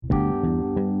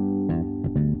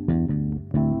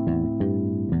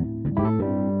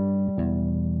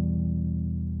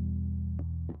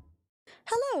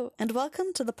and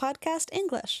welcome to the podcast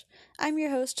English. I'm your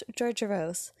host, Georgia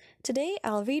Rose. Today,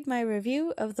 I'll read my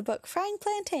review of the book Frying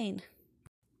Plantain.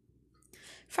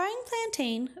 Frying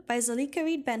Plantain by Zuleyka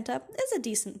Reid Benta is a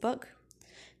decent book.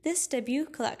 This debut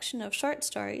collection of short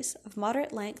stories of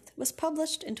moderate length was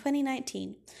published in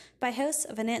 2019 by House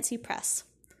of Anansi Press.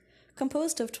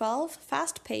 Composed of 12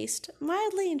 fast-paced,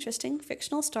 mildly interesting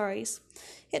fictional stories,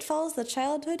 it follows the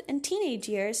childhood and teenage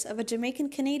years of a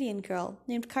Jamaican-Canadian girl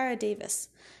named Cara Davis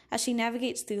as she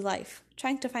navigates through life,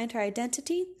 trying to find her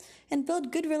identity and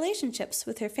build good relationships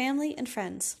with her family and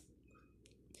friends.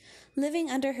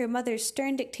 Living under her mother's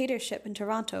stern dictatorship in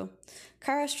Toronto,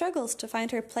 Cara struggles to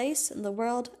find her place in the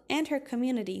world and her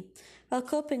community while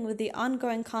coping with the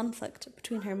ongoing conflict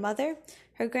between her mother,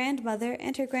 her grandmother,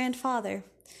 and her grandfather.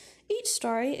 Each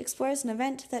story explores an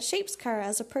event that shapes Cara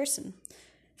as a person,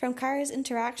 from Cara's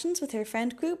interactions with her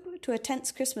friend group to a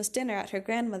tense Christmas dinner at her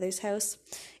grandmother's house.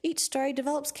 Each story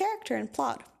develops character and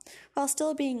plot, while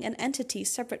still being an entity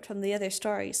separate from the other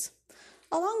stories.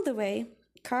 Along the way,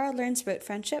 Cara learns about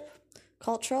friendship,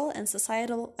 cultural and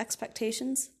societal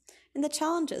expectations, and the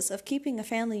challenges of keeping a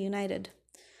family united.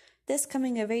 This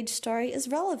coming-of-age story is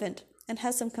relevant and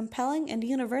has some compelling and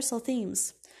universal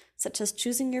themes, such as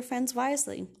choosing your friends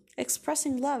wisely,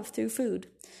 expressing love through food,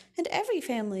 and every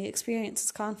family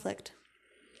experiences conflict.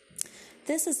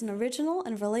 This is an original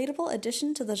and relatable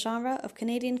addition to the genre of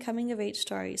Canadian coming-of-age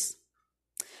stories.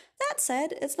 That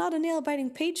said, it's not a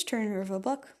nail-biting page-turner of a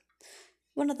book.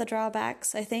 One of the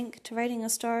drawbacks, I think, to writing a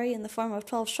story in the form of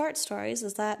 12 short stories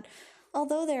is that,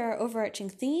 although there are overarching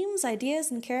themes,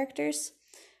 ideas, and characters,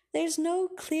 there's no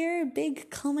clear, big,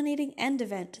 culminating end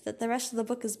event that the rest of the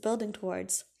book is building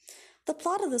towards. The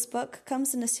plot of this book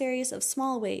comes in a series of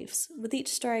small waves, with each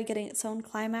story getting its own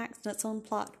climax and its own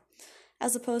plot,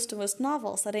 as opposed to most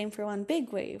novels that aim for one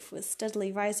big wave with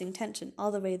steadily rising tension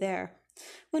all the way there.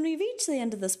 When we reach the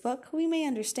end of this book, we may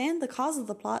understand the cause of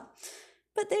the plot,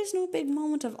 but there's no big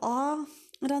moment of awe,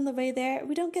 and on the way there,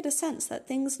 we don't get a sense that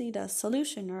things need a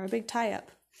solution or a big tie-up.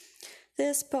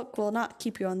 This book will not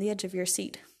keep you on the edge of your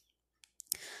seat.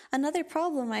 Another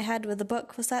problem I had with the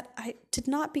book was that I did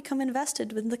not become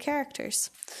invested with the characters.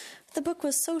 The book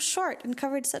was so short and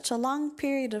covered such a long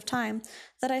period of time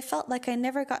that I felt like I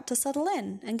never got to settle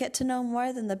in and get to know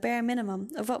more than the bare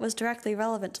minimum of what was directly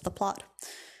relevant to the plot.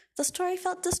 The story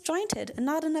felt disjointed and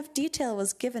not enough detail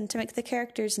was given to make the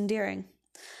characters endearing.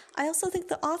 I also think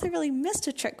the author really missed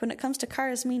a trick when it comes to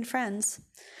Cara's mean friends.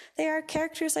 They are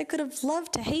characters I could have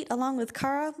loved to hate along with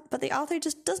Cara, but the author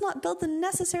just does not build the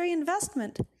necessary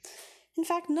investment. In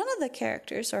fact, none of the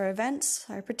characters or events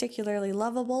are particularly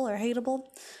lovable or hateable.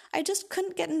 I just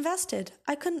couldn't get invested.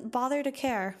 I couldn't bother to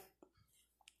care.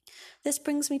 This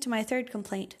brings me to my third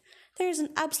complaint. There is an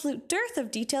absolute dearth of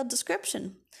detailed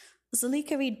description.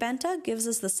 Zuleyka Reid Benta gives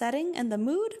us the setting and the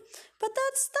mood, but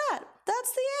that's that.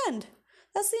 That's the end.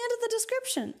 That's the end of the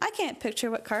description. I can't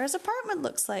picture what Cara's apartment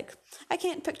looks like. I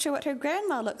can't picture what her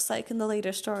grandma looks like in the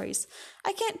later stories.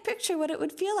 I can't picture what it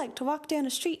would feel like to walk down a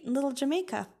street in Little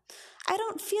Jamaica. I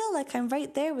don't feel like I'm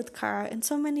right there with Cara in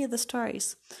so many of the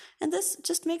stories, and this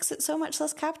just makes it so much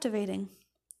less captivating.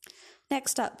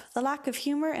 Next up, the lack of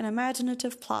humor and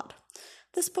imaginative plot.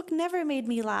 This book never made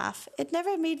me laugh. It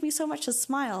never made me so much as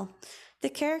smile. The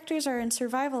characters are in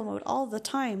survival mode all the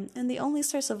time, and the only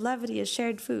source of levity is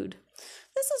shared food.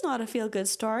 This is not a feel-good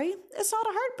story, it's not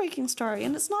a heartbreaking story,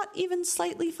 and it's not even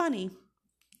slightly funny.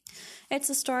 It's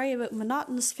a story about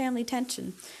monotonous family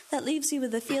tension that leaves you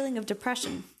with a feeling of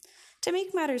depression. To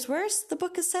make matters worse, the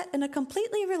book is set in a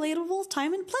completely relatable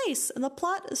time and place, and the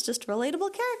plot is just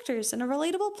relatable characters in a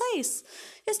relatable place.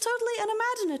 It's totally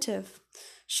unimaginative.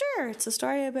 Sure, it's a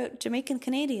story about Jamaican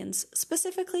Canadians,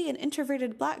 specifically an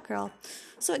introverted black girl,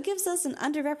 so it gives us an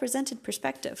underrepresented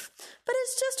perspective. But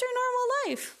it's just her normal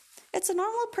life. It's a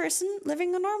normal person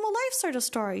living a normal life sort of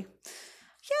story.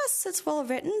 Yes, it's well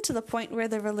written to the point where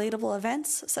the relatable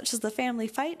events, such as the family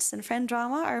fights and friend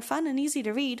drama, are fun and easy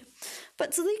to read.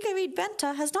 But Zuleyka Reid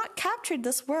Benta has not captured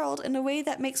this world in a way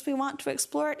that makes me want to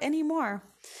explore it anymore.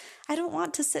 I don't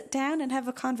want to sit down and have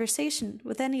a conversation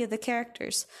with any of the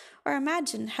characters, or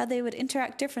imagine how they would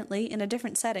interact differently in a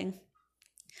different setting.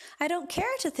 I don't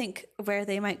care to think where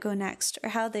they might go next, or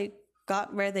how they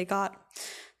got where they got.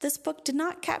 This book did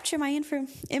not capture my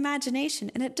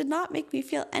imagination, and it did not make me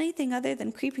feel anything other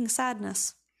than creeping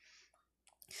sadness.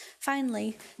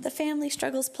 Finally, the family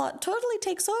struggles plot totally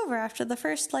takes over after the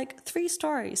first, 3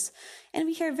 stories, and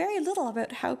we hear very little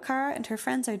about how Cara and her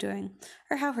friends are doing,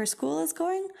 or how her school is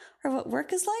going, or what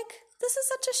work is like. This is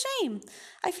such a shame.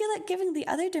 I feel like giving the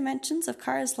other dimensions of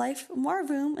Kara's life more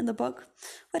room in the book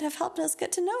would have helped us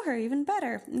get to know her even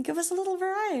better and give us a little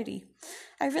variety.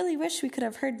 I really wish we could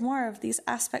have heard more of these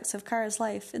aspects of Kara's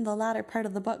life in the latter part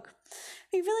of the book.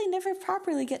 We really never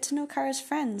properly get to know Kara's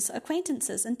friends,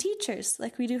 acquaintances, and teachers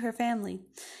like we do her family.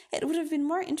 It would have been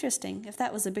more interesting if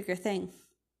that was a bigger thing.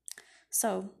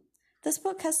 So, this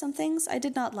book has some things I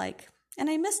did not like, and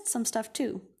I missed some stuff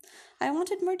too. I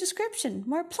wanted more description,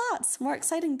 more plots, more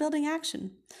exciting building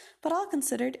action. But all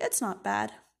considered, it's not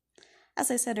bad.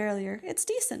 As I said earlier, it's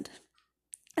decent.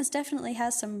 It definitely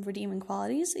has some redeeming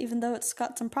qualities, even though it's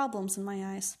got some problems in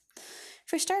my eyes.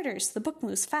 For starters, the book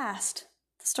moves fast.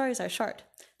 The stories are short.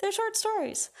 They're short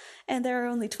stories, and there are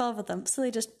only 12 of them, so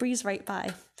they just breeze right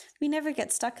by. We never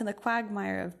get stuck in the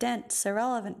quagmire of dense,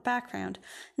 irrelevant background,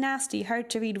 nasty,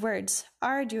 hard-to-read words,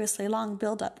 arduously long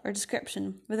build-up or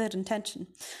description without intention,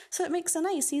 so it makes a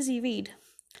nice, easy read.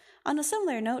 On a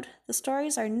similar note, the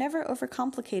stories are never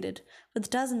overcomplicated,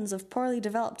 with dozens of poorly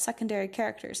developed secondary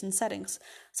characters and settings,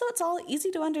 so it's all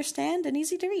easy to understand and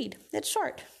easy to read. It's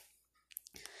short.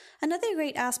 Another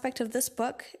great aspect of this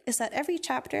book is that every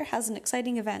chapter has an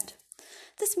exciting event.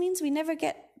 This means we never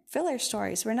get filler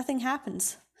stories where nothing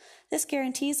happens. This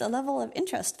guarantees a level of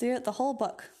interest throughout the whole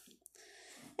book.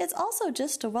 It's also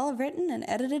just a well-written and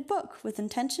edited book with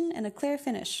intention and a clear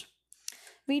finish.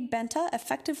 Reed Benta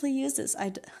effectively uses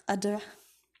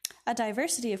a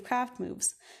diversity of craft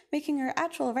moves, making her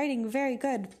actual writing very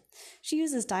good. She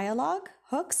uses dialogue,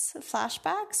 hooks,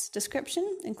 flashbacks,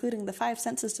 description, including the 5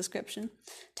 senses description,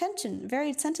 tension,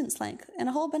 varied sentence length, and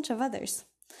a whole bunch of others.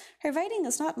 Her writing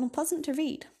is not unpleasant to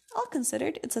read. All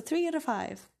considered, it's a 3 out of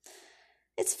 5.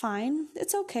 It's fine,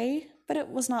 it's okay, but it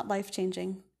was not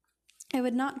life-changing. I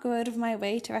would not go out of my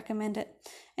way to recommend it,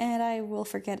 and I will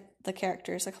forget the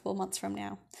characters a couple months from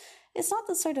now. It's not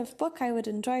the sort of book I would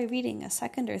enjoy reading a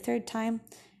second or third time,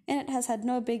 and it has had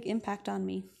no big impact on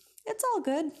me. It's all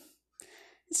good.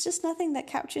 It's just nothing that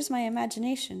captures my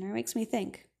imagination or makes me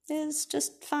think. It's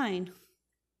just fine.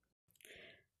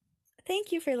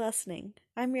 Thank you for listening.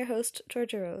 I'm your host,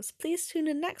 Georgia Rose. Please tune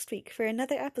in next week for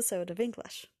another episode of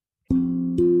English.